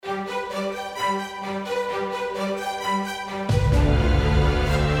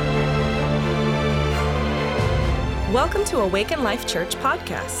Welcome to Awaken Life Church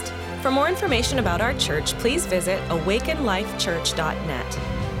podcast. For more information about our church, please visit awakenlifechurch.net.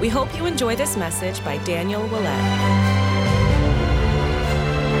 We hope you enjoy this message by Daniel Willett.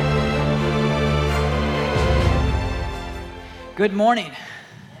 Good morning.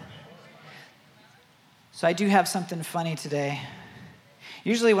 So I do have something funny today.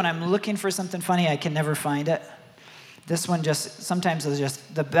 Usually when I'm looking for something funny, I can never find it. This one sometimes is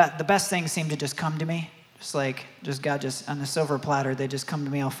just, the best things seem to just come to me. God on a silver platter, they just come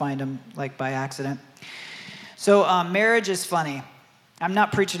to me. I'll find them like by accident. So marriage is funny. I'm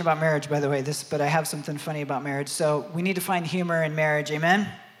not preaching about marriage, by the way, but I have something funny about marriage. So we need to find humor in marriage, amen?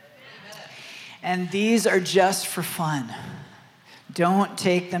 And these are just for fun. Don't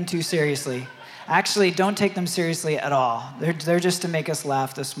take them too seriously. Actually, don't take them seriously at all. They're just to make us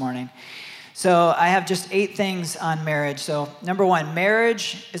laugh this morning. So I have just 8 things on marriage. So number 1,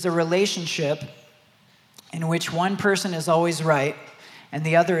 marriage is a relationship in which one person is always right and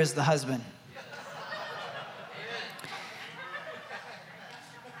the other is the husband.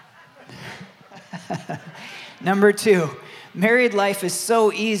 Number 2, married life is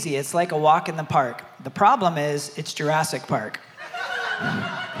so easy, it's like a walk in the park. The problem is, it's Jurassic Park.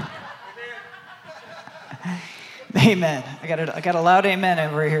 Amen. I got a loud amen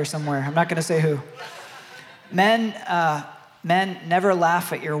over here somewhere. I'm not going to say who. Men, never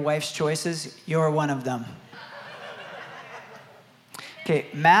laugh at your wife's choices. You're one of them. Okay,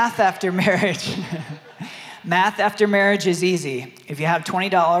 math after marriage. Math after marriage is easy. If you have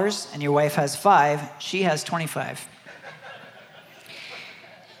 $20 and your wife has 5, she has 25.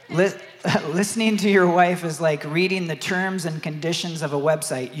 Listening to your wife is like reading the terms and conditions of a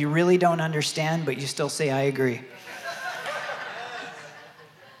website. You really don't understand, but you still say, I agree.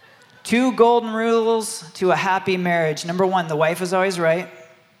 2 golden rules to a happy marriage. Number 1, the wife is always right.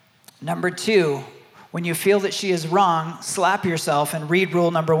 Number 2, when you feel that she is wrong, slap yourself and read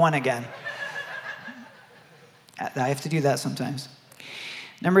rule number 1 again. I have to do that sometimes.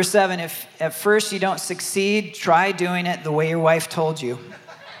 Number 7, if at first you don't succeed, try doing it the way your wife told you.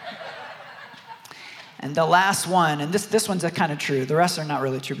 And the last one, and this one's kind of true. The rest are not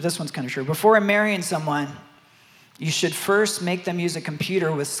really true, but this one's kind of true. Before marrying someone, you should first make them use a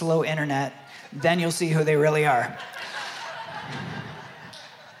computer with slow internet. Then you'll see who they really are.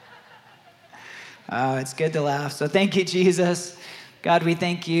 Oh, it's good to laugh. So thank you, Jesus. God, we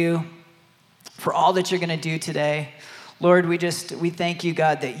thank you for all that you're going to do today. Lord, we thank you,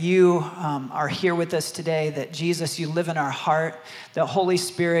 God, that you are here with us today, that Jesus, you live in our heart, that Holy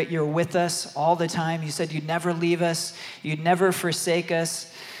Spirit, you're with us all the time. You said you'd never leave us, you'd never forsake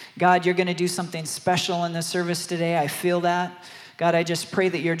us. God, you're going to do something special in this service today. I feel that. God, I just pray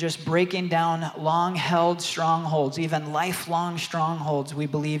that you're just breaking down long-held strongholds, even lifelong strongholds we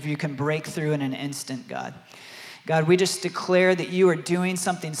believe you can break through in an instant, God. God, we just declare that you are doing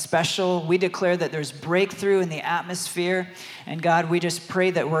something special. We declare that there's breakthrough in the atmosphere. And God, we just pray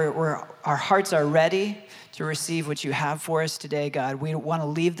that our hearts are ready to receive what you have for us today, God. We don't want to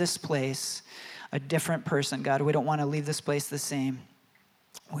leave this place a different person, God. We don't want to leave this place the same.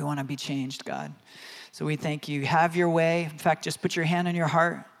 We want to be changed, God. So we thank you. Have your way. In fact, just put your hand on your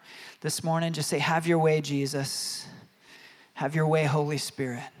heart this morning. Just say, have your way, Jesus. Have your way, Holy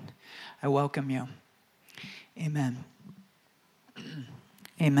Spirit. I welcome you. Amen.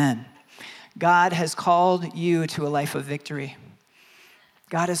 Amen. God has called you to a life of victory.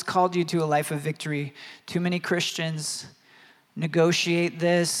 God has called you to a life of victory. Too many Christians negotiate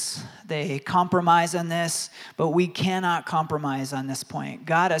this, they compromise on this, but we cannot compromise on this point.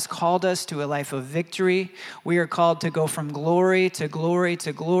 God has called us to a life of victory. We are called to go from glory to glory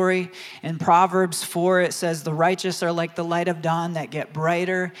to glory. In Proverbs 4, it says, the righteous are like the light of dawn that get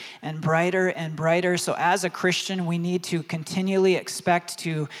brighter and brighter and brighter. So as a Christian, we need to continually expect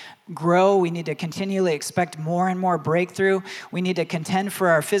to grow. We need to continually expect more and more breakthrough. We need to contend for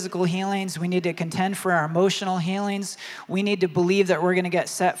our physical healings. We need to contend for our emotional healings. We need to believe that we're going to get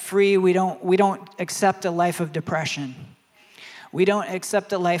set free. We don't accept a life of depression. We don't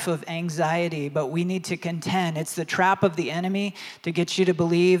accept a life of anxiety, but we need to contend. It's the trap of the enemy to get you to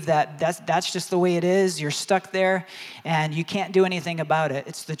believe that that's just the way it is. You're stuck there and you can't do anything about it.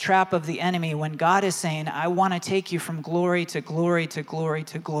 It's the trap of the enemy when God is saying, I want to take you from glory to glory to glory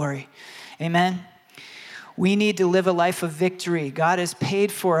to glory. Amen? We need to live a life of victory. God has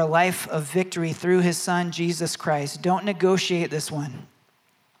paid for a life of victory through his son, Jesus Christ. Don't negotiate this one.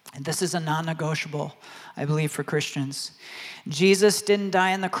 And this is a non-negotiable, I believe, for Christians. Jesus didn't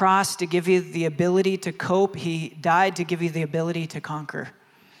die on the cross to give you the ability to cope. He died to give you the ability to conquer.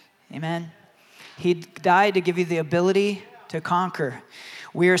 Amen? He died to give you the ability to conquer.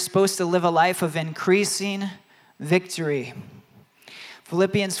 We are supposed to live a life of increasing victory.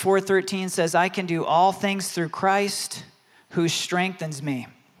 Philippians 4:13 says, I can do all things through Christ who strengthens me.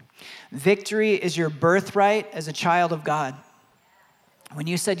 Victory is your birthright as a child of God. When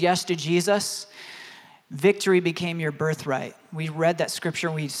you said yes to Jesus, victory became your birthright. We read that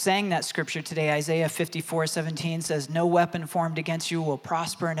scripture, we sang that scripture today. Isaiah 54:17 says, no weapon formed against you will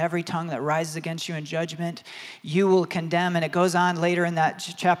prosper, and every tongue that rises against you in judgment, you will condemn. And it goes on later in that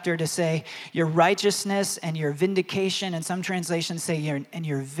chapter to say, your righteousness and your vindication, and some translations say,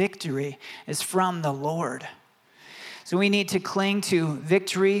 your victory is from the Lord. So we need to cling to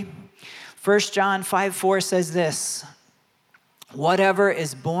victory. 1 John 5:4 says this, whatever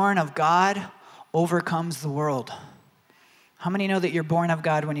is born of God overcomes the world. How many know that you're born of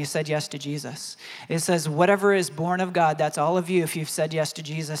God when you said yes to Jesus? It says, whatever is born of God, that's all of you if you've said yes to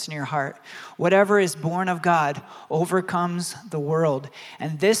Jesus in your heart. Whatever is born of God overcomes the world.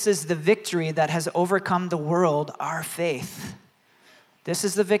 And this is the victory that has overcome the world, our faith. This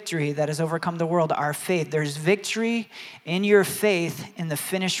is the victory that has overcome the world, our faith. There's victory in your faith in the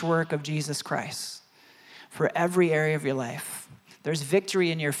finished work of Jesus Christ for every area of your life. There's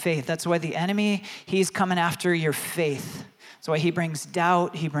victory in your faith. That's why the enemy, he's coming after your faith. That's why he brings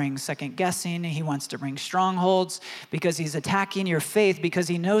doubt, he brings second guessing, he wants to bring strongholds because he's attacking your faith because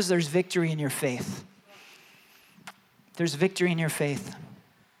he knows there's victory in your faith. There's victory in your faith.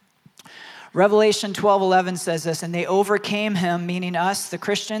 Revelation 12:11 says this, and they overcame him, meaning us, the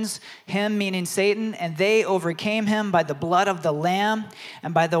Christians, him meaning Satan, and they overcame him by the blood of the Lamb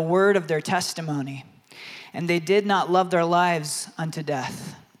and by the word of their testimony. And they did not love their lives unto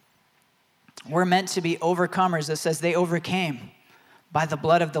death. We're meant to be overcomers. It says they overcame by the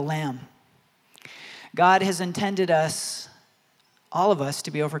blood of the Lamb. God has intended us, all of us,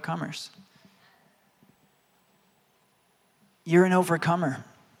 to be overcomers. You're an overcomer.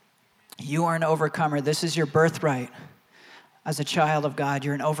 You are an overcomer. This is your birthright. As a child of God,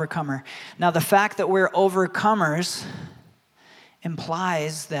 you're an overcomer. Now, the fact that we're overcomers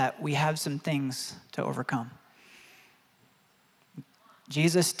implies that we have some things to overcome.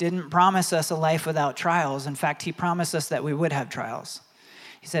 Jesus didn't promise us a life without trials. In fact, he promised us that we would have trials.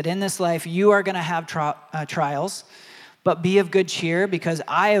 He said, in this life, you are going to have trials, but be of good cheer because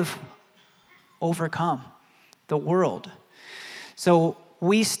I have overcome the world. So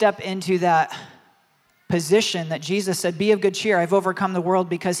we step into that position that Jesus said, be of good cheer. I've overcome the world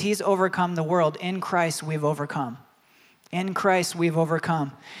because he's overcome the world. In Christ, we've overcome. In Christ, we've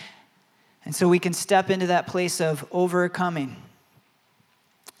overcome. And so we can step into that place of overcoming.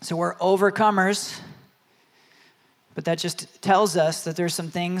 So we're overcomers, but that just tells us that there's some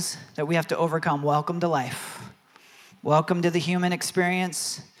things that we have to overcome. Welcome to life. Welcome to the human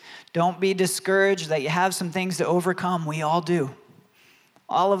experience. Don't be discouraged that you have some things to overcome. We all do.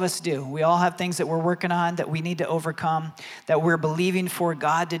 All of us do. We all have things that we're working on that we need to overcome, that we're believing for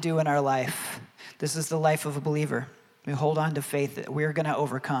God to do in our life. This is the life of a believer. We hold on to faith that we're going to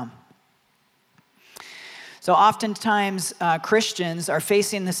overcome. So oftentimes, Christians are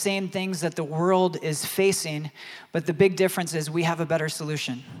facing the same things that the world is facing, but the big difference is we have a better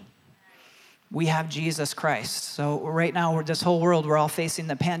solution. We have Jesus Christ. So right now, this whole world, we're all facing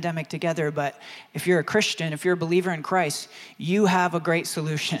the pandemic together, but if you're a Christian, if you're a believer in Christ, you have a great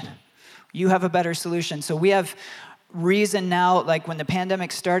solution. You have a better solution. So we have reason now, like when the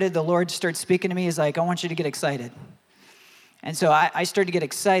pandemic started, the Lord started speaking to me. He's like, I want you to get excited. And so I started to get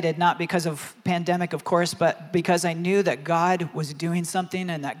excited, not because of pandemic, of course, but because I knew that God was doing something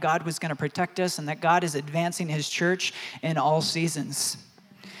and that God was going to protect us and that God is advancing his church in all seasons.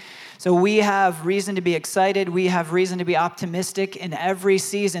 So we have reason to be excited. We have reason to be optimistic in every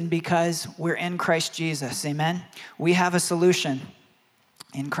season because we're in Christ Jesus. Amen? We have a solution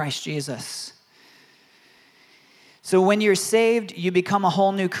in Christ Jesus. So when you're saved, you become a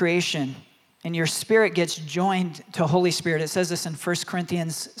whole new creation. And your spirit gets joined to Holy Spirit. It says this in 1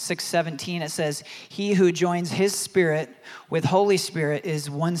 Corinthians 6:17. It says, he who joins his spirit with Holy Spirit is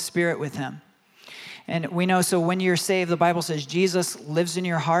one spirit with him. And we know, so when you're saved, the Bible says Jesus lives in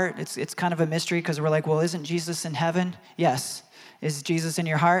your heart. It's kind of a mystery because we're like, well, isn't Jesus in heaven? Yes. Is Jesus in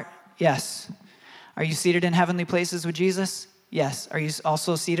your heart? Yes. Are you seated in heavenly places with Jesus? Yes. Are you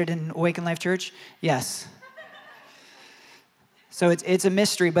also seated in Awaken Life Church? Yes. So it's a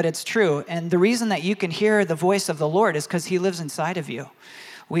mystery, but it's true. And the reason that you can hear the voice of the Lord is because he lives inside of you.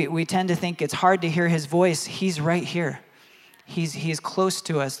 We tend to think it's hard to hear his voice. He's right here. He's close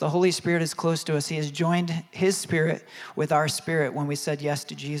to us. The Holy Spirit is close to us. He has joined his spirit with our spirit when we said yes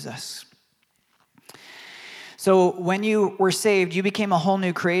to Jesus. So when you were saved, you became a whole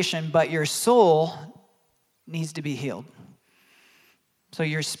new creation, but your soul needs to be healed. So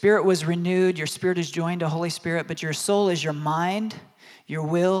your spirit was renewed, your spirit is joined to Holy Spirit, but your soul is your mind, your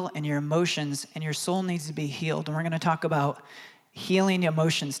will, and your emotions, and your soul needs to be healed. And we're going to talk about healing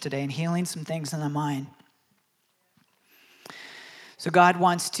emotions today and healing some things in the mind. So God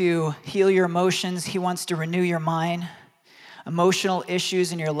wants to heal your emotions. He wants to renew your mind. Emotional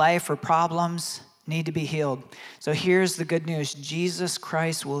issues in your life or problems need to be healed. So here's the good news. Jesus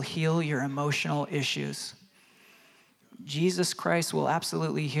Christ will heal your emotional issues. Jesus Christ will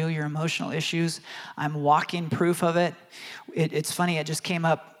absolutely heal your emotional issues. I'm walking proof of it. It's funny, it just came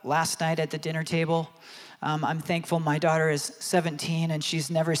up last night at the dinner table. I'm thankful my daughter is 17 and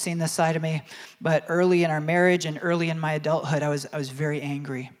she's never seen this side of me. But early in our marriage and early in my adulthood, I was very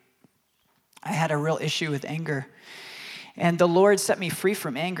angry. I had a real issue with anger. And the Lord set me free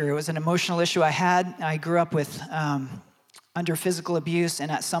from anger. It was an emotional issue I had. I grew up with under physical abuse,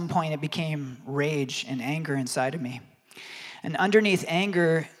 and at some point it became rage and anger inside of me. And underneath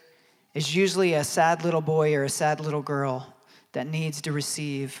anger is usually a sad little boy or a sad little girl that needs to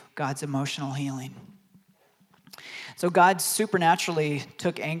receive God's emotional healing. So God supernaturally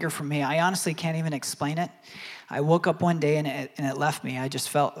took anger from me. I honestly can't even explain it. I woke up one day and it left me. I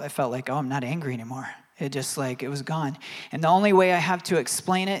felt like, oh, I'm not angry anymore. It was gone. And the only way I have to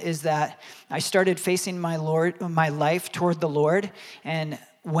explain it is that I started facing my life toward the Lord. And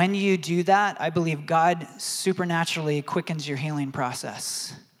when you do that, I believe God supernaturally quickens your healing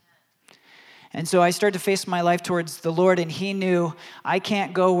process. And so I started to face my life towards the Lord, and He knew I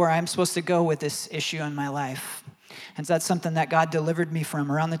can't go where I'm supposed to go with this issue in my life. And so that's something that God delivered me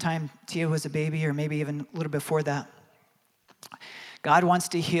from around the time Tia was a baby, or maybe even a little before that. God wants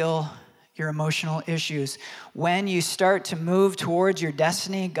to heal your emotional issues. When you start to move towards your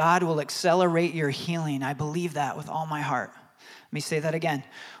destiny, God will accelerate your healing. I believe that with all my heart. Let me say that again.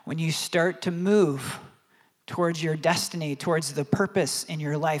 When you start to move towards your destiny, towards the purpose in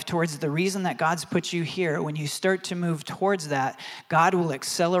your life, towards the reason that God's put you here, when you start to move towards that, God will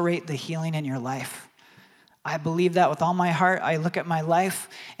accelerate the healing in your life. I believe that with all my heart. I look at my life,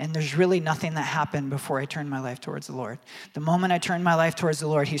 and there's really nothing that happened before I turned my life towards the Lord. The moment I turned my life towards the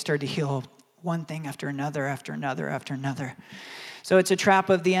Lord, He started to heal one thing after another, after another, after another. So it's a trap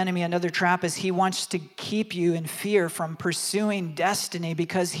of the enemy. Another trap is he wants to keep you in fear from pursuing destiny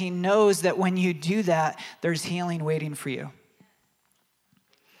because he knows that when you do that, there's healing waiting for you.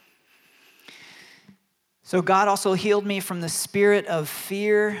 So God also healed me from the spirit of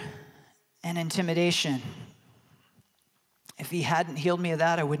fear and intimidation. If He hadn't healed me of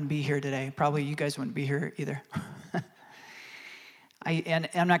that, I wouldn't be here today. Probably you guys wouldn't be here either.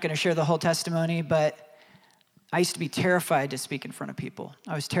 I'm not going to share the whole testimony, but I used to be terrified to speak in front of people.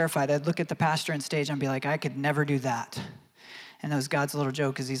 I was terrified. I'd look at the pastor on stage and be like, I could never do that. And that was God's little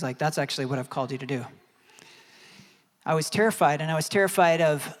joke, because He's like, that's actually what I've called you to do. I was terrified, and I was terrified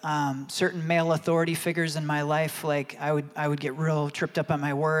of certain male authority figures in my life. Like I would get real tripped up on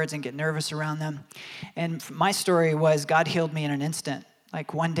my words and get nervous around them. And my story was God healed me in an instant.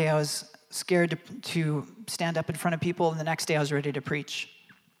 Like one day I was scared to stand up in front of people, and the next day I was ready to preach.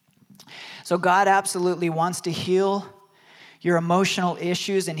 So God absolutely wants to heal your emotional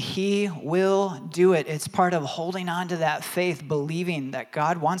issues, and He will do it. It's part of holding on to that faith, believing that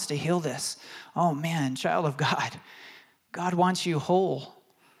God wants to heal this. Oh man, child of God, God wants you whole.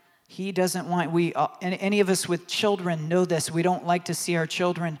 He doesn't want, and any of us with children know this. We don't like to see our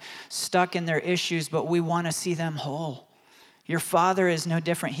children stuck in their issues, but we want to see them whole. Your Father is no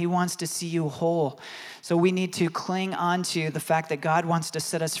different. He wants to see you whole. So we need to cling on to the fact that God wants to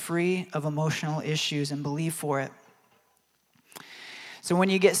set us free of emotional issues and believe for it. So when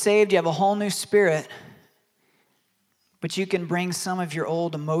you get saved, you have a whole new spirit, but you can bring some of your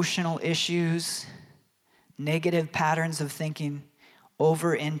old emotional issues, negative patterns of thinking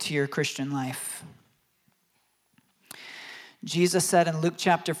over into your Christian life. Jesus said in Luke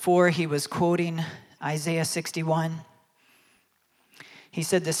chapter 4, He was quoting Isaiah 61. He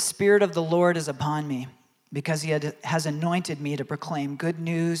said, "The Spirit of the Lord is upon me, because He has anointed me to proclaim good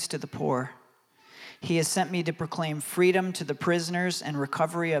news to the poor. He has sent me to proclaim freedom to the prisoners and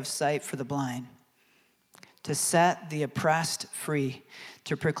recovery of sight for the blind, to set the oppressed free,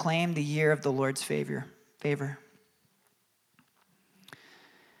 to proclaim the year of the Lord's favor."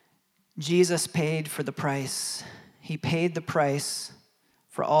 Jesus paid for the price. He paid the price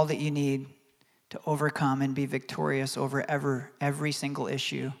for all that you need to overcome and be victorious over every single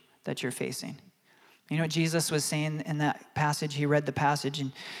issue that you're facing. You know what Jesus was saying in that passage? He read the passage,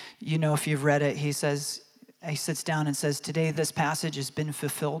 and you know if you've read it, he sits down and says, "Today this passage has been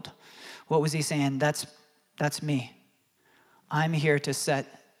fulfilled." What was He saying? That's me. I'm here to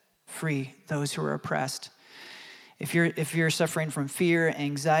set free those who are oppressed. If you're suffering from fear,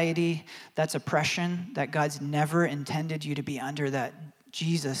 anxiety, that's oppression that God's never intended you to be under, that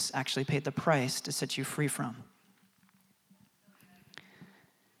Jesus actually paid the price to set you free from.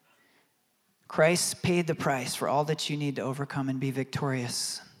 Christ paid the price for all that you need to overcome and be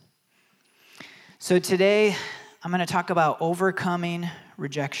victorious. So today, I'm going to talk about overcoming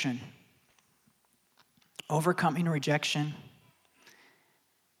rejection. Overcoming rejection.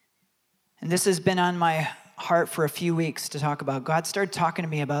 And this has been on my heart for a few weeks to talk about. God started talking to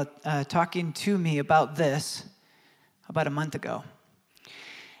me about this about a month ago.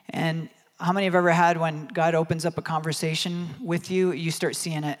 And how many have ever had when God opens up a conversation with you, you start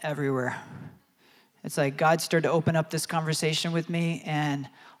seeing it everywhere? It's like God started to open up this conversation with me, and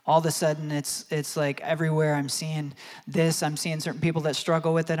all of a sudden it's like everywhere I'm seeing this. I'm seeing certain people that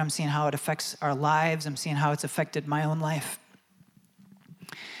struggle with it. I'm seeing how it affects our lives. I'm seeing how it's affected my own life.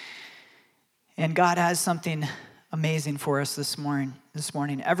 And God has something amazing for us this morning.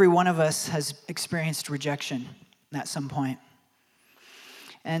 Every one of us has experienced rejection at some point.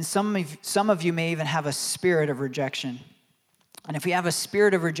 And some of you may even have a spirit of rejection. And if you have a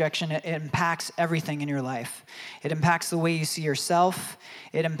spirit of rejection, it impacts everything in your life. It impacts the way you see yourself.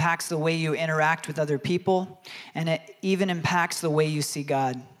 It impacts the way you interact with other people. And it even impacts the way you see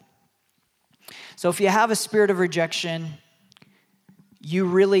God. So if you have a spirit of rejection, you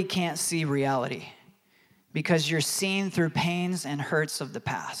really can't see reality because you're seeing through pains and hurts of the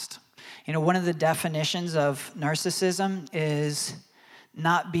past. You know, one of the definitions of narcissism is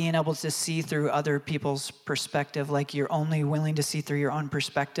not being able to see through other people's perspective, like you're only willing to see through your own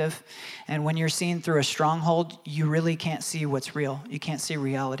perspective. And when you're seeing through a stronghold, you really can't see what's real. You can't see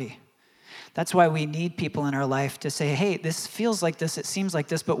reality. That's why we need people in our life to say, hey, this feels like this, it seems like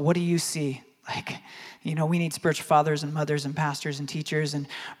this, but what do you see? Like, you know, we need spiritual fathers and mothers and pastors and teachers and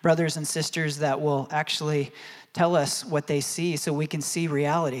brothers and sisters that will actually tell us what they see so we can see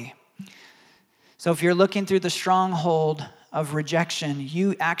reality. So if you're looking through the stronghold of rejection,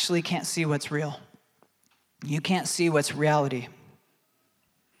 you actually can't see what's real. You can't see what's reality.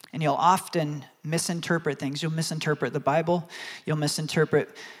 And you'll often misinterpret things. You'll misinterpret the Bible. You'll misinterpret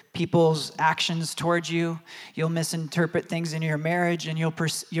people's actions towards you. You'll misinterpret things in your marriage, and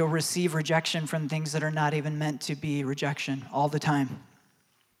you'll receive rejection from things that are not even meant to be rejection all the time.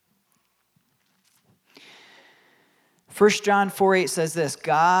 1 John 4:8 says this,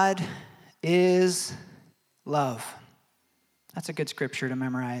 God is love. That's a good scripture to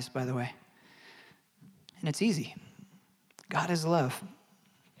memorize, by the way. And it's easy. God is love.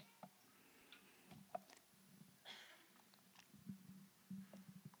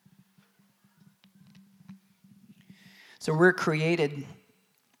 So we're created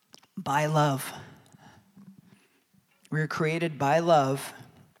by love. We're created by love,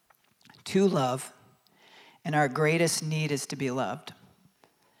 to love, and our greatest need is to be loved.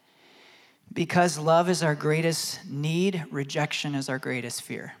 Because love is our greatest need, rejection is our greatest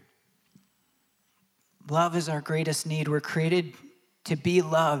fear. Love is our greatest need. We're created to be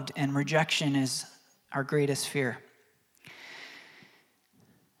loved, and rejection is our greatest fear.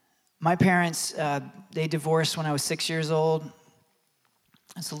 My parents, they divorced when I was 6 years old.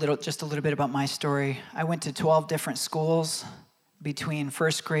 That's just a little bit about my story. I went to 12 different schools between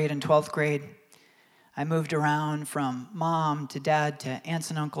first grade and 12th grade. I moved around from mom to dad to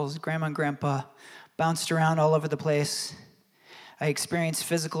aunts and uncles, grandma and grandpa, bounced around all over the place. I experienced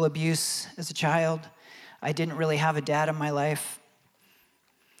physical abuse as a child. I didn't really have a dad in my life.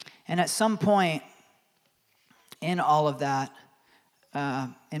 And at some point in all of that,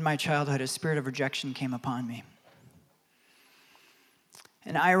 in my childhood, a spirit of rejection came upon me.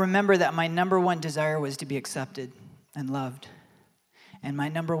 And I remember that my number one desire was to be accepted and loved. And my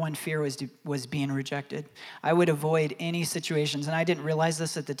number one fear was being rejected. I would avoid any situations, and I didn't realize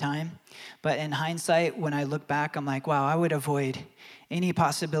this at the time, but in hindsight, when I look back, I'm like, wow, I would avoid any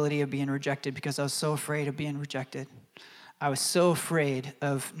possibility of being rejected because I was so afraid of being rejected. I was so afraid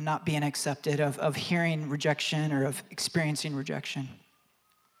of not being accepted, of hearing rejection or of experiencing rejection.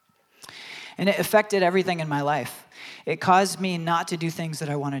 And it affected everything in my life. It caused me not to do things that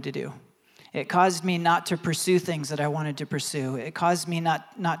I wanted to do. It caused me not to pursue things that I wanted to pursue. It caused me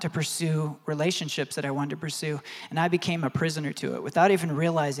not to pursue relationships that I wanted to pursue. And I became a prisoner to it. Without even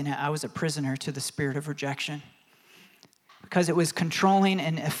realizing it, I was a prisoner to the spirit of rejection. Because it was controlling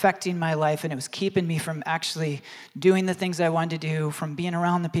and affecting my life, and it was keeping me from actually doing the things I wanted to do, from being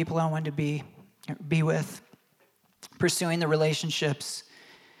around the people I wanted to be with, pursuing the relationships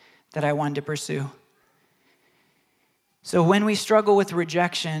that I wanted to pursue. So when we struggle with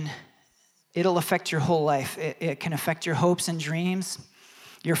rejection, it'll affect your whole life. It can affect your hopes and dreams.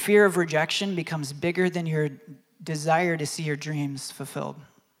 Your fear of rejection becomes bigger than your desire to see your dreams fulfilled.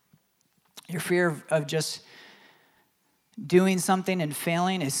 Your fear of just doing something and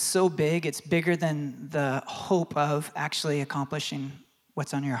failing is so big, it's bigger than the hope of actually accomplishing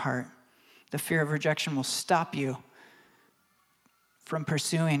what's on your heart. The fear of rejection will stop you from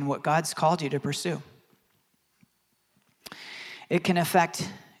pursuing what God's called you to pursue. It can affect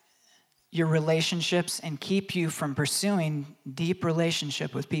your relationships and keep you from pursuing deep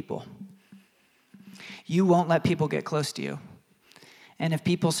relationship with people. You won't let people get close to you. And if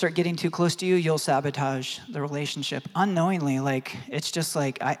people start getting too close to you, you'll sabotage the relationship unknowingly. Like, it's just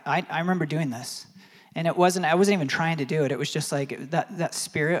like, I remember doing this. And I wasn't even trying to do it. It was just like that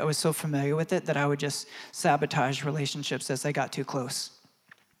spirit, I was so familiar with it that I would just sabotage relationships as they got too close.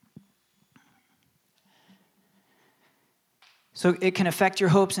 So it can affect your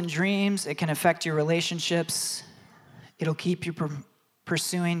hopes and dreams. It can affect your relationships. It'll keep you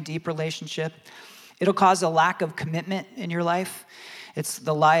pursuing deep relationship. It'll cause a lack of commitment in your life. It's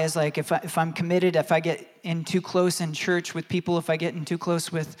the lie is like, if I'm committed, if I get in too close in church with people, if I get in too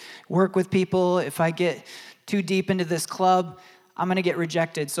close with work with people, if I get too deep into this club, I'm going to get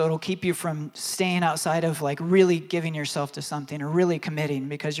rejected. So it'll keep you from staying outside of like really giving yourself to something or really committing,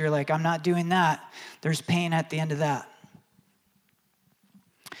 because you're like, I'm not doing that. There's pain at the end of that.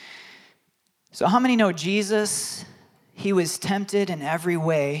 So how many know Jesus? He was tempted in every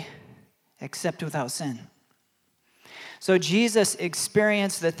way except without sin. So Jesus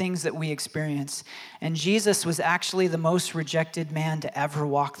experienced the things that we experience, and Jesus was actually the most rejected man to ever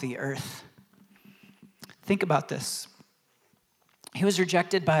walk the earth. Think about this. He was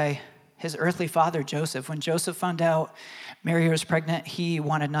rejected by his earthly father, Joseph. When Joseph found out Mary was pregnant, he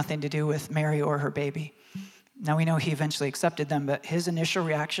wanted nothing to do with Mary or her baby. Now we know he eventually accepted them, but his initial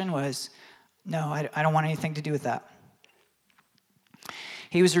reaction was, no, I don't want anything to do with that.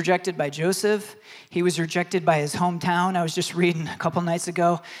 He was rejected by Joseph. He was rejected by his hometown. I was just reading a couple nights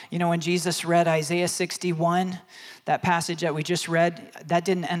ago, when Jesus read Isaiah 61, that passage that we just read, that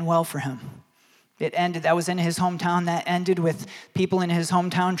didn't end well for him. It ended, that was in his hometown, that ended with people in his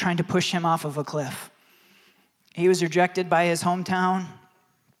hometown trying to push him off of a cliff. He was rejected by his hometown.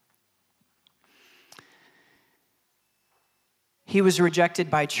 He was rejected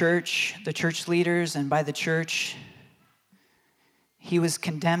by church, the church leaders, and by the church. He was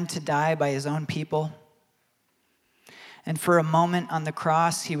condemned to die by his own people. And for a moment on the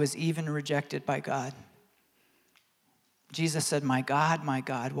cross, he was even rejected by God. Jesus said, my God,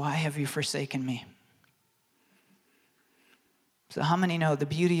 why have you forsaken me? So how many know the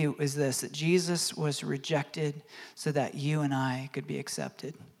beauty is this, that Jesus was rejected so that you and I could be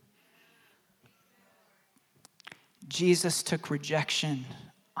accepted? Jesus took rejection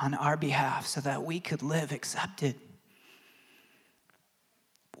on our behalf so that we could live accepted.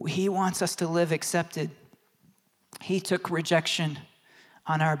 He wants us to live accepted. He took rejection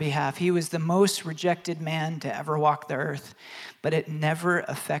on our behalf. He was the most rejected man to ever walk the earth, but it never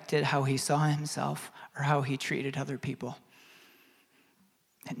affected how he saw himself or how he treated other people.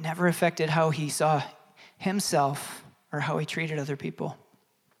 It never affected how he saw himself or how he treated other people.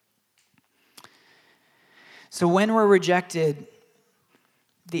 So when we're rejected,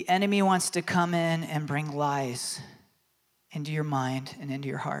 the enemy wants to come in and bring lies into your mind and into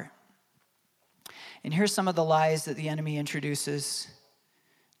your heart. And here's some of the lies that the enemy introduces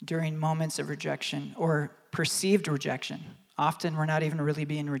during moments of rejection or perceived rejection. Often we're not even really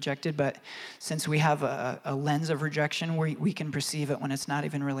being rejected, but since we have a lens of rejection, we can perceive it when it's not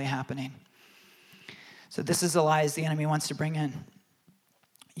even really happening. So this is the lies the enemy wants to bring in.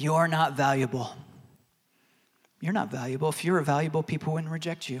 You're not valuable. You're not valuable. If you were valuable, people wouldn't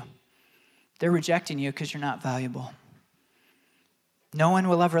reject you. They're rejecting you because you're not valuable. No one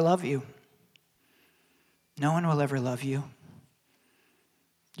will ever love you. No one will ever love you.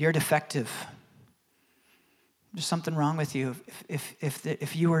 You're defective. There's something wrong with you.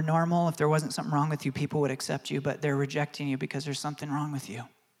 If you were normal, if there wasn't something wrong with you, people would accept you, but they're rejecting you because there's something wrong with you.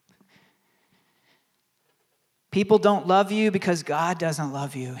 People don't love you because God doesn't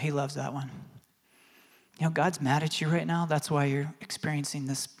love you. He loves that one. God's mad at you right now. That's why you're experiencing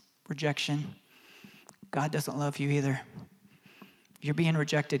this rejection. God doesn't love you either. You're being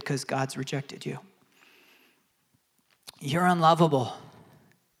rejected because God's rejected you. You're unlovable.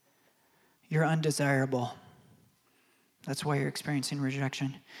 You're undesirable. That's why you're experiencing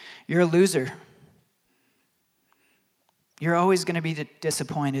rejection. You're a loser. You're always going to be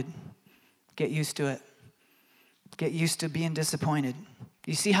disappointed. Get used to it. Get used to being disappointed.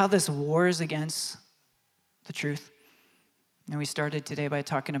 You see how this wars against the truth? And we started today by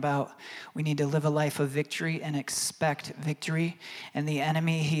talking about we need to live a life of victory and expect victory. And the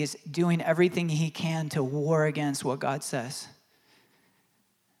enemy, he is doing everything he can to war against what God says.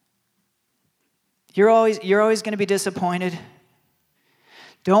 You're always going to be disappointed.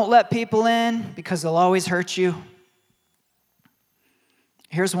 Don't let people in because they'll always hurt you.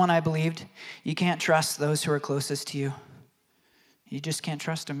 Here's one I believed. You can't trust those who are closest to you. You just can't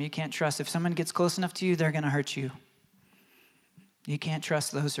trust them. You can't trust. If someone gets close enough to you, they're going to hurt you. You can't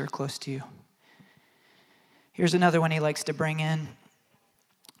trust those who are close to you. Here's another one he likes to bring in,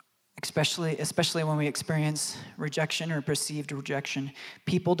 especially when we experience rejection or perceived rejection.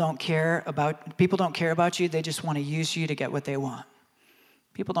 People don't care about you. They just want to use you to get what they want.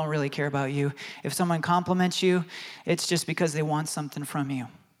 People don't really care about you. If someone compliments you, it's just because they want something from you.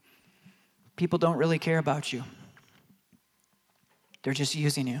 People don't really care about you. They're just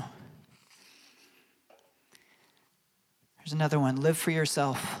using you. Here's another one. Live for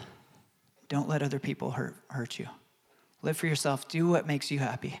yourself. Don't let other people hurt you. Live for yourself. Do what makes you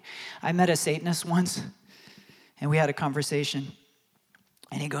happy. I met a Satanist once, and we had a conversation.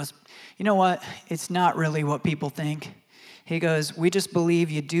 And he goes, you know what? It's not really what people think. He goes, we just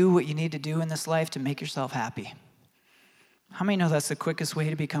believe you do what you need to do in this life to make yourself happy. How many know that's the quickest way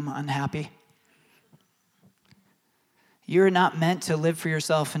to become unhappy? You're not meant to live for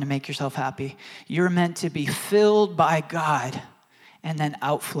yourself and to make yourself happy. You're meant to be filled by God and then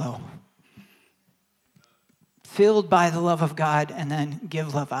outflow. Filled by the love of God and then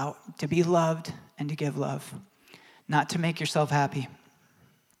give love out. To be loved and to give love. Not to make yourself happy.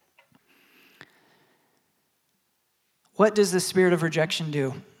 What does the spirit of rejection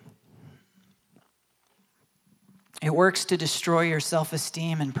do? It works to destroy your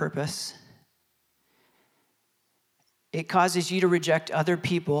self-esteem and purpose. It causes you to reject other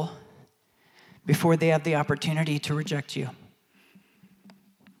people before they have the opportunity to reject you.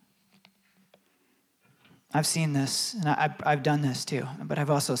 I've seen this, and I've done this too, but I've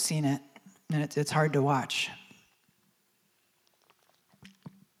also seen it, and it's hard to watch.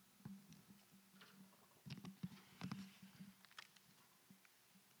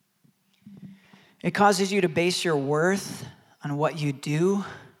 It causes you to base your worth on what you do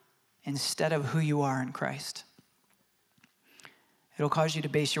instead of who you are in Christ. It'll cause you to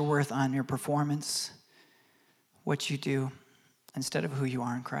base your worth on your performance, what you do, instead of who you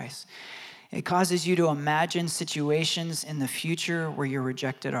are in Christ. It causes you to imagine situations in the future where you're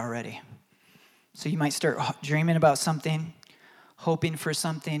rejected already. So you might start dreaming about something, hoping for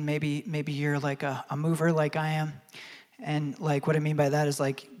something. Maybe you're like a mover like I am. And like what I mean by that is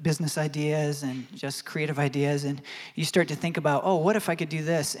like business ideas and just creative ideas. And you start to think about, oh, what if I could do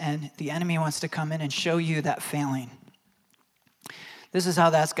this? And the enemy wants to come in and show you that failing. This is how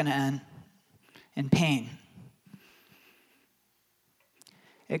that's going to end, in pain.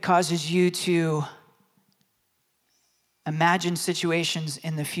 It causes you to imagine situations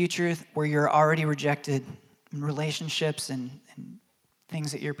in the future where you're already rejected in relationships and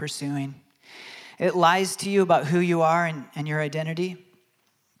things that you're pursuing. It lies to you about who you are and your identity.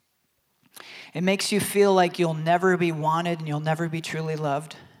 It makes you feel like you'll never be wanted and you'll never be truly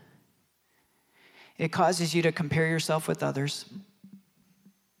loved. It causes you to compare yourself with others.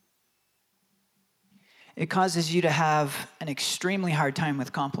 It causes you to have an extremely hard time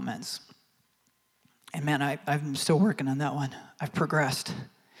with compliments. And man, I'm still working on that one. I've progressed.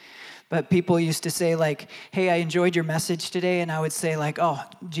 But people used to say like, hey, I enjoyed your message today. And I would say like, oh,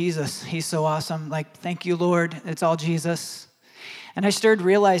 Jesus, he's so awesome. Like, thank you, Lord. It's all Jesus. And I started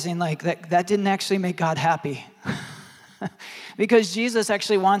realizing like that didn't actually make God happy. Because Jesus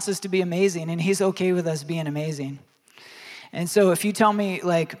actually wants us to be amazing. And he's okay with us being amazing. And so if you tell me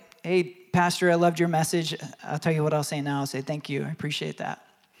like, hey, Pastor, I loved your message, I'll tell you what I'll say now. I'll say, thank you. I appreciate that.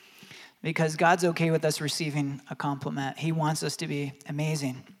 Because God's okay with us receiving a compliment. He wants us to be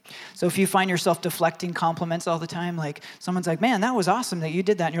amazing. So if you find yourself deflecting compliments all the time, like someone's like, man, that was awesome that you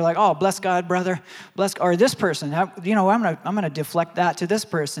did that. And you're like, oh, bless God, brother. Or this person, I'm going to deflect that to this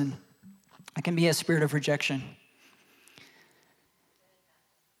person. It can be a spirit of rejection.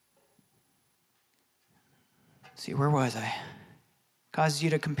 See, where was I? Causes you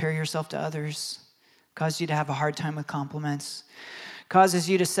to compare yourself to others. Causes you to have a hard time with compliments. Causes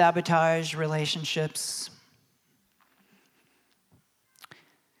you to sabotage relationships.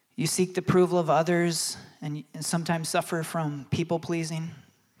 You seek the approval of others and sometimes suffer from people pleasing.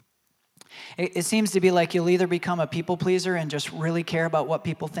 It seems to be like you'll either become a people pleaser and just really care about what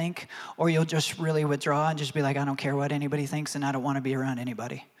people think, or you'll just really withdraw and just be like, I don't care what anybody thinks and I don't want to be around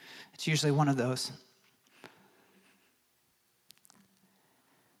anybody. It's usually one of those.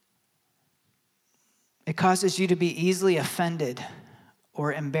 It causes you to be easily offended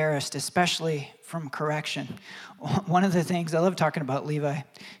or embarrassed, especially from correction. One of the things, I love talking about Levi.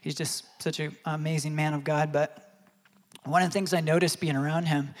 He's just such an amazing man of God, but one of the things I noticed being around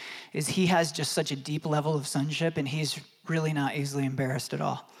him is he has just such a deep level of sonship, and he's really not easily embarrassed at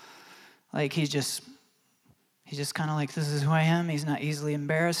all. Like he's just kind of like, this is who I am. He's not easily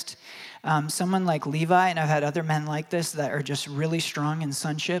embarrassed. Someone like Levi, and I've had other men like this that are just really strong in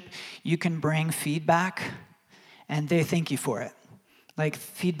sonship, you can bring feedback, and they thank you for it. Like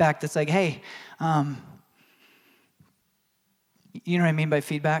feedback that's like, hey, you know what I mean by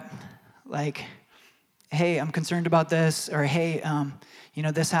feedback? Like, hey, I'm concerned about this, or hey,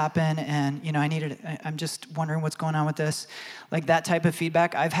 this happened, and I'm just wondering what's going on with this. Like that type of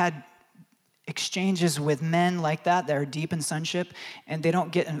feedback. I've had exchanges with men like that are deep in sonship, and they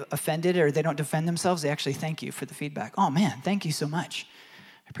don't get offended or they don't defend themselves. They actually thank you for the feedback. Oh man, thank you so much.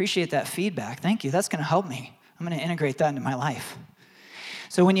 I appreciate that feedback. Thank you. That's going to help me. I'm going to integrate that into my life.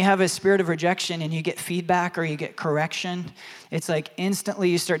 So when you have a spirit of rejection and you get feedback or you get correction, it's like instantly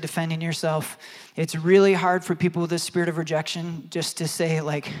you start defending yourself. It's really hard for people with a spirit of rejection just to say,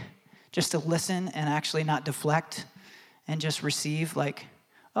 like, just to listen and actually not deflect and just receive, like,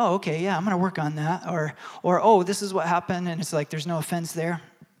 oh, okay, yeah, I'm going to work on that. Or, oh, this is what happened, and it's like there's no offense there.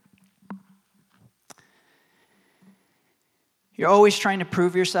 You're always trying to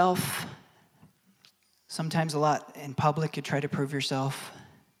prove yourself. Sometimes a lot in public, you try to prove yourself.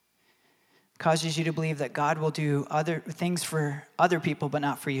 Causes you to believe that God will do other things for other people, but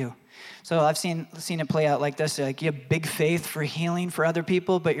not for you. So I've seen it play out like this. Like you have big faith for healing for other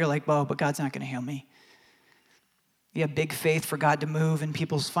people, but you're like, well, but God's not going to heal me. You have big faith for God to move in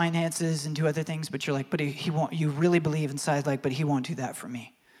people's finances and do other things, but you're like, but he won't. You really believe inside, like, but he won't do that for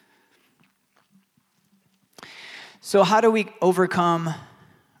me. So how do we overcome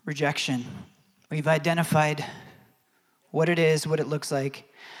rejection? We've identified what it is, what it looks like.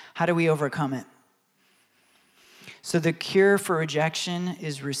 How do we overcome it? So the cure for rejection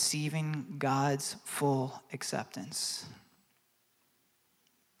is receiving God's full acceptance.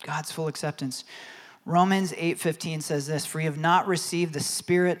 God's full acceptance. Romans 8:15 says this, for you have not received the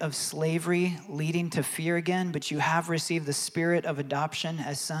spirit of slavery leading to fear again, but you have received the spirit of adoption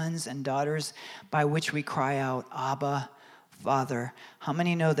as sons and daughters, by which we cry out, Abba, Father. How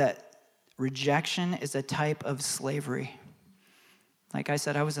many know that rejection is a type of slavery? Like I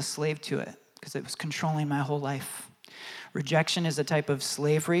said, I was a slave to it because it was controlling my whole life. Rejection is a type of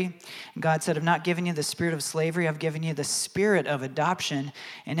slavery. God said, I've not given you the spirit of slavery, I've given you the spirit of adoption.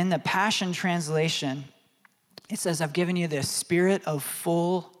 And in the Passion Translation, it says, I've given you the spirit of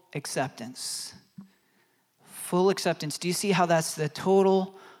full acceptance. Full acceptance. Do you see how that's the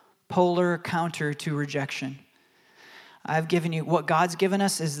total polar counter to rejection? I've given you, what God's given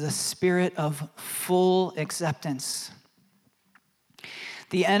us is the spirit of full acceptance.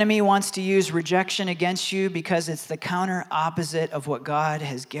 The enemy wants to use rejection against you because it's the counter opposite of what God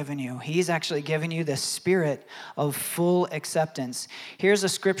has given you. He's actually given you the spirit of full acceptance. Here's a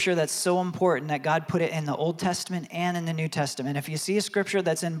scripture that's so important that God put it in the Old Testament and in the New Testament. If you see a scripture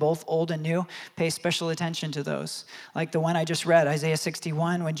that's in both Old and New, pay special attention to those. Like the one I just read, Isaiah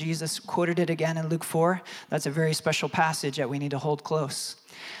 61, when Jesus quoted it again in Luke 4, that's a very special passage that we need to hold close.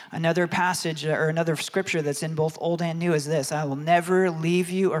 Another passage or another scripture that's in both Old and New is this, I will never leave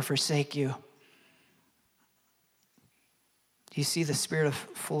you or forsake you. Do you see the spirit of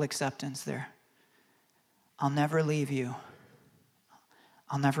full acceptance there? I'll never leave you.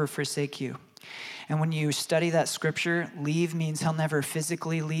 I'll never forsake you. And when you study that scripture, leave means he'll never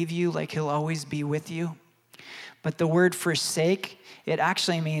physically leave you, like he'll always be with you. But the word forsake, it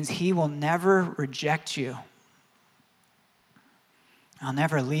actually means he will never reject you. I'll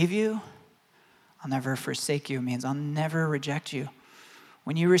never leave you. I'll never forsake you. It means I'll never reject you.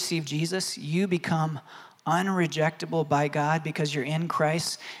 When you receive Jesus, you become unrejectable by God because you're in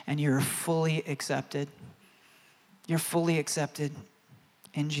Christ and you're fully accepted. You're fully accepted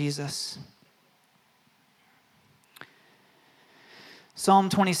in Jesus. Psalm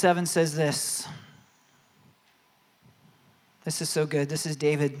 27 says this. This is so good. This is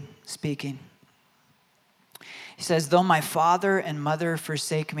David speaking. He says, though my father and mother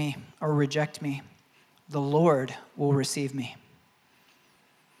forsake me or reject me, the Lord will receive me.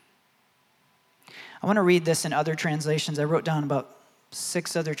 I want to read this in other translations. I wrote down about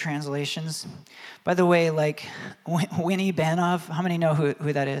 6 other translations. By the way, like Winnie Banov, how many know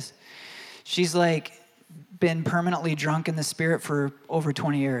who that is? She's like been permanently drunk in the spirit for over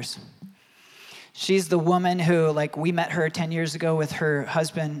 20 years. She's the woman who, like, we met her 10 years ago with her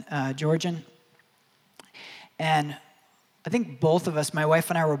husband, Georgian. And I think both of us, my wife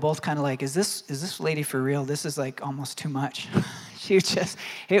and I, were both kind of like, is this lady for real? This is like almost too much.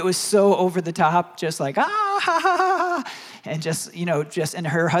 It was so over the top, just like, ha, ha, ha. And and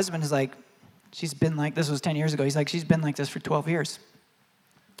her husband is like, she's been like, this was 10 years ago. He's like, she's been like this for 12 years.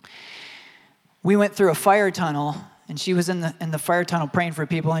 We went through a fire tunnel, and she was in the fire tunnel praying for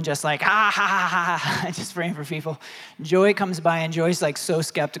people and just like, ha, ha, ha, ha, just praying for people. Joy comes by, and Joy's like so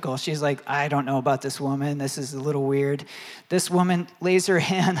skeptical. She's like, I don't know about this woman. This is a little weird. This woman lays her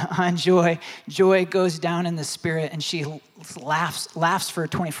hand on Joy. Joy goes down in the spirit, and she laughs for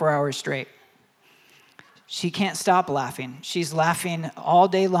 24 hours straight. She can't stop laughing. She's laughing all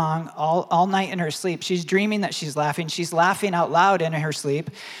day long, all night in her sleep. She's dreaming that she's laughing. She's laughing out loud in her sleep.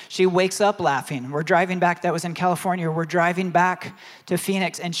 She wakes up laughing. We're driving back. That was in California. We're driving back to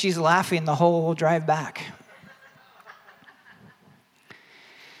Phoenix, and she's laughing the whole drive back.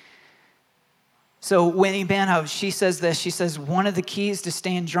 So Winnie Banhouse, she says this. She says, one of the keys to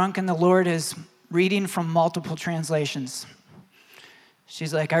staying drunk in the Lord is reading from multiple translations.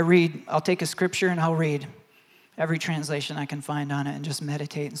 She's like, I'll take a scripture and I'll read every translation I can find on it and just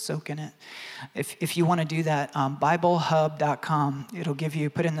meditate and soak in it. If you want to do that, BibleHub.com, it'll give you,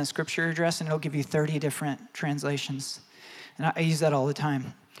 put in the scripture address, and it'll give you 30 different translations. And I use that all the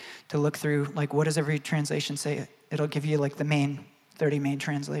time to look through, like, what does every translation say? It'll give you, like, the 30 main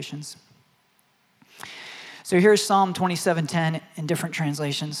translations. So here's Psalm 27:10 in different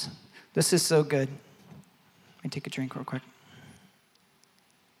translations. This is so good. Let me take a drink real quick.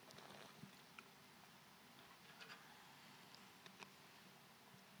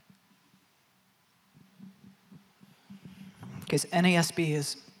 Because NASB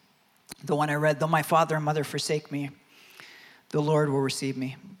is the one I read. Though my father and mother forsake me, the Lord will receive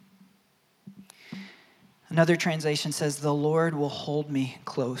me. Another translation says, the Lord will hold me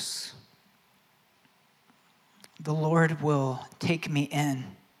close. The Lord will take me in.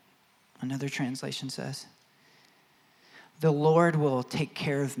 Another translation says, the Lord will take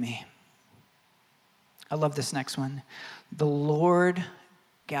care of me. I love this next one. The Lord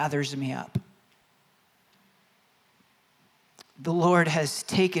gathers me up. The Lord has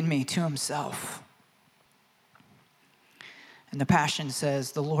taken me to himself. And the Passion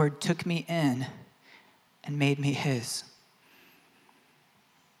says, the Lord took me in and made me his.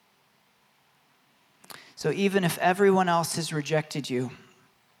 So even if everyone else has rejected you,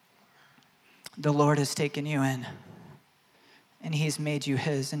 the Lord has taken you in, and he's made you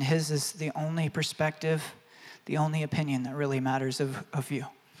his. And his is the only perspective, the only opinion that really matters of you.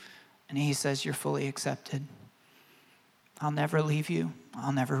 And he says, you're fully accepted. I'll never leave you.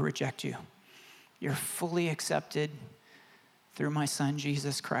 I'll never reject you. You're fully accepted through my son,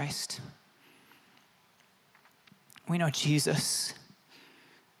 Jesus Christ. We know Jesus,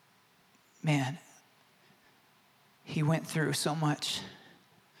 man, he went through so much,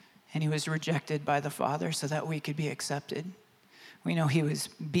 and he was rejected by the Father so that we could be accepted. We know he was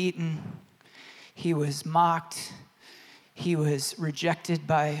beaten, he was mocked, he was rejected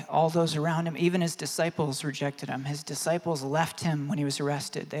by all those around him. Even his disciples rejected him. His disciples left him when he was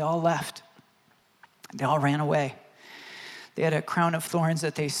arrested. They all left. They all ran away. They had a crown of thorns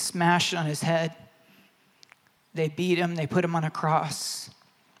that they smashed on his head. They beat him. They put him on a cross.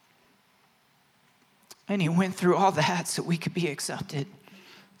 And he went through all that so we could be accepted,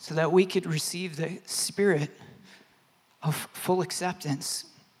 so that we could receive the spirit of full acceptance.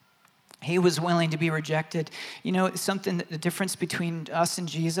 He was willing to be rejected. You know, the difference between us and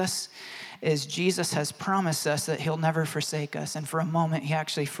Jesus is Jesus has promised us that he'll never forsake us. And for a moment, he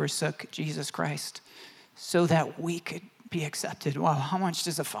actually forsook Jesus Christ so that we could be accepted. Wow, how much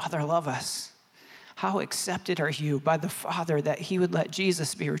does the Father love us? How accepted are you by the Father that he would let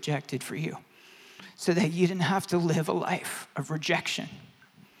Jesus be rejected for you so that you didn't have to live a life of rejection?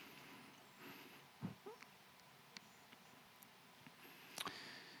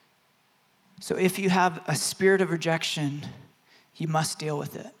 So if you have a spirit of rejection, you must deal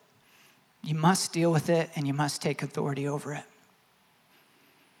with it. You must deal with it, and you must take authority over it.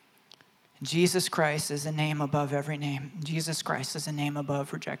 Jesus Christ is a name above every name. Jesus Christ is a name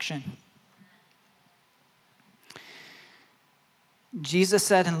above rejection. Jesus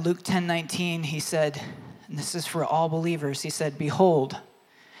said in Luke 10:19, he said, and this is for all believers, he said, behold,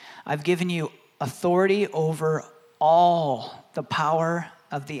 I've given you authority over all the power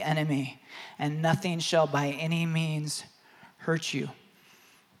of the enemy, and nothing shall by any means hurt you.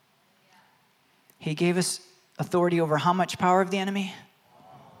 He gave us authority over how much power of the enemy?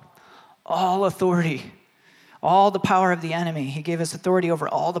 All authority. All the power of the enemy. He gave us authority over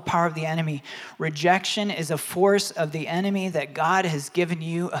all the power of the enemy. Rejection is a force of the enemy that God has given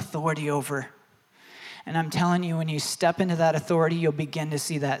you authority over. And I'm telling you, when you step into that authority, you'll begin to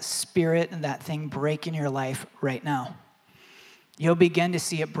see that spirit and that thing break in your life right now. You'll begin to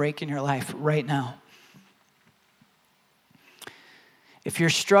see it break in your life right now. If you're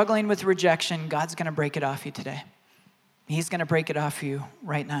struggling with rejection, God's going to break it off you today. He's going to break it off you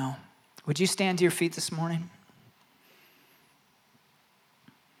right now. Would you stand to your feet this morning?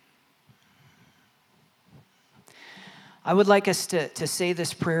 I would like us to say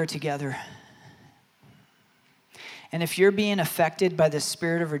this prayer together. And if you're being affected by the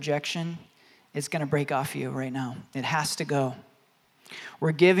spirit of rejection, it's going to break off you right now. It has to go.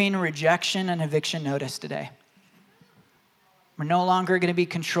 We're giving rejection and eviction notice today. We're no longer going to be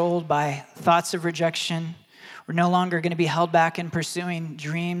controlled by thoughts of rejection. We're no longer going to be held back in pursuing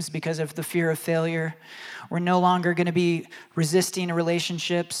dreams because of the fear of failure. We're no longer going to be resisting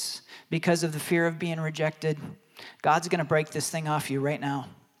relationships because of the fear of being rejected. God's going to break this thing off you right now.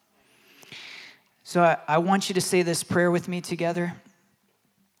 So I want you to say this prayer with me together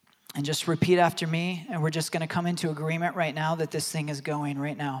and just repeat after me. And we're just going to come into agreement right now that this thing is going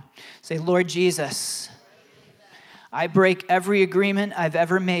right now. Say, Lord Jesus, I break every agreement I've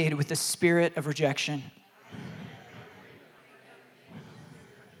ever made with the spirit of rejection.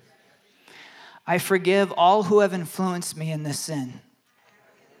 I forgive all who have influenced me in this sin.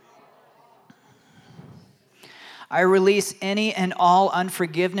 I release any and all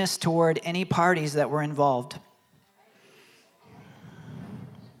unforgiveness toward any parties that were involved.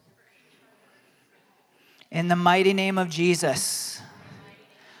 In the mighty name of Jesus,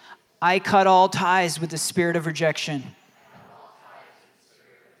 I cut all ties with the spirit of rejection.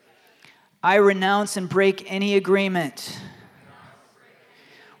 I renounce and break any agreement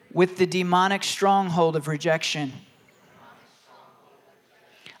with the demonic stronghold of rejection.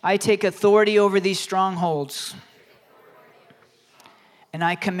 I take authority over these strongholds, and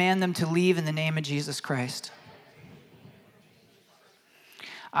I command them to leave in the name of Jesus Christ.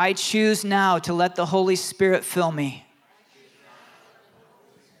 I choose now to let the Holy Spirit fill me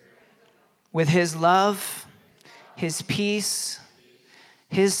with His love, His peace,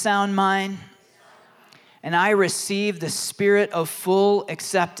 His sound mind, and I receive the spirit of full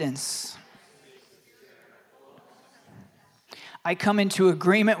acceptance. I come into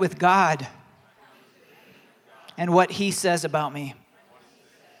agreement with God and what He says about me.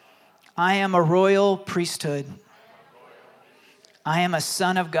 I am a royal priesthood. I am a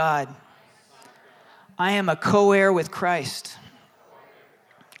son of God. I am a co-heir with Christ.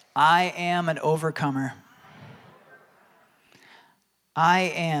 I am an overcomer.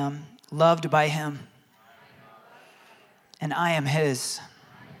 I am loved by Him. And I am His.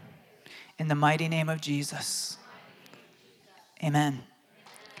 In the mighty name of Jesus. Amen.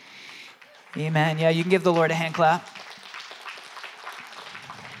 Amen. Yeah, you can give the Lord a hand clap.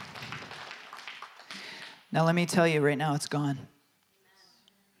 Now let me tell you right now, it's gone.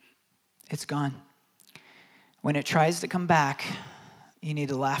 It's gone. When it tries to come back, you need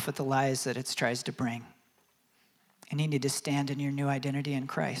to laugh at the lies that it tries to bring. And you need to stand in your new identity in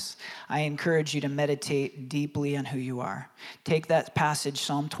Christ. I encourage you to meditate deeply on who you are. Take that passage,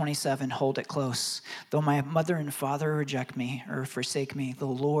 Psalm 27, hold it close. Though my mother and father reject me or forsake me, the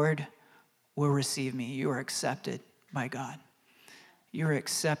Lord will receive me. You are accepted by God. You are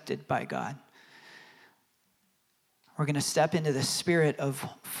accepted by God. We're going to step into the spirit of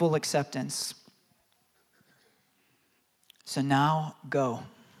full acceptance. So now go.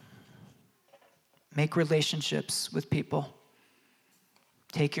 Make relationships with people.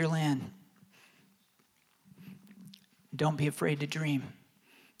 Take your land. Don't be afraid to dream.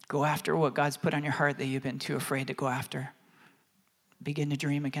 Go after what God's put on your heart that you've been too afraid to go after. Begin to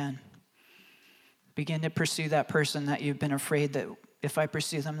dream again. Begin to pursue that person that you've been afraid that if I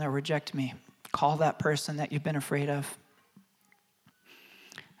pursue them, they'll reject me. Call that person that you've been afraid of.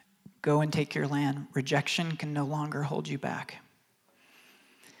 Go and take your land. Rejection can no longer hold you back.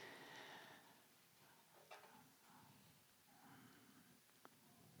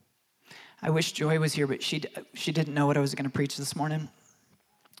 I wish Joy was here, but she didn't know what I was going to preach this morning.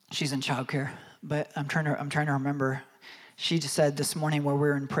 She's in childcare, but I'm trying to remember. She just said this morning while we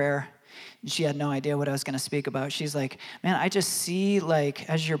were in prayer, she had no idea what I was going to speak about. She's like, man, I just see, like,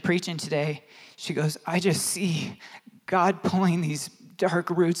 as you're preaching today, she goes, I just see God pulling these dark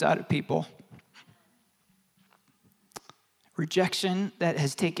roots out of people. Rejection that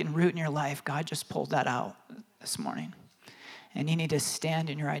has taken root in your life, God just pulled that out this morning. And you need to stand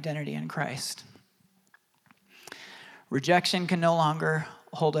in your identity in Christ. Rejection can no longer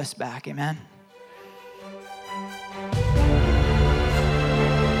hold us back, amen?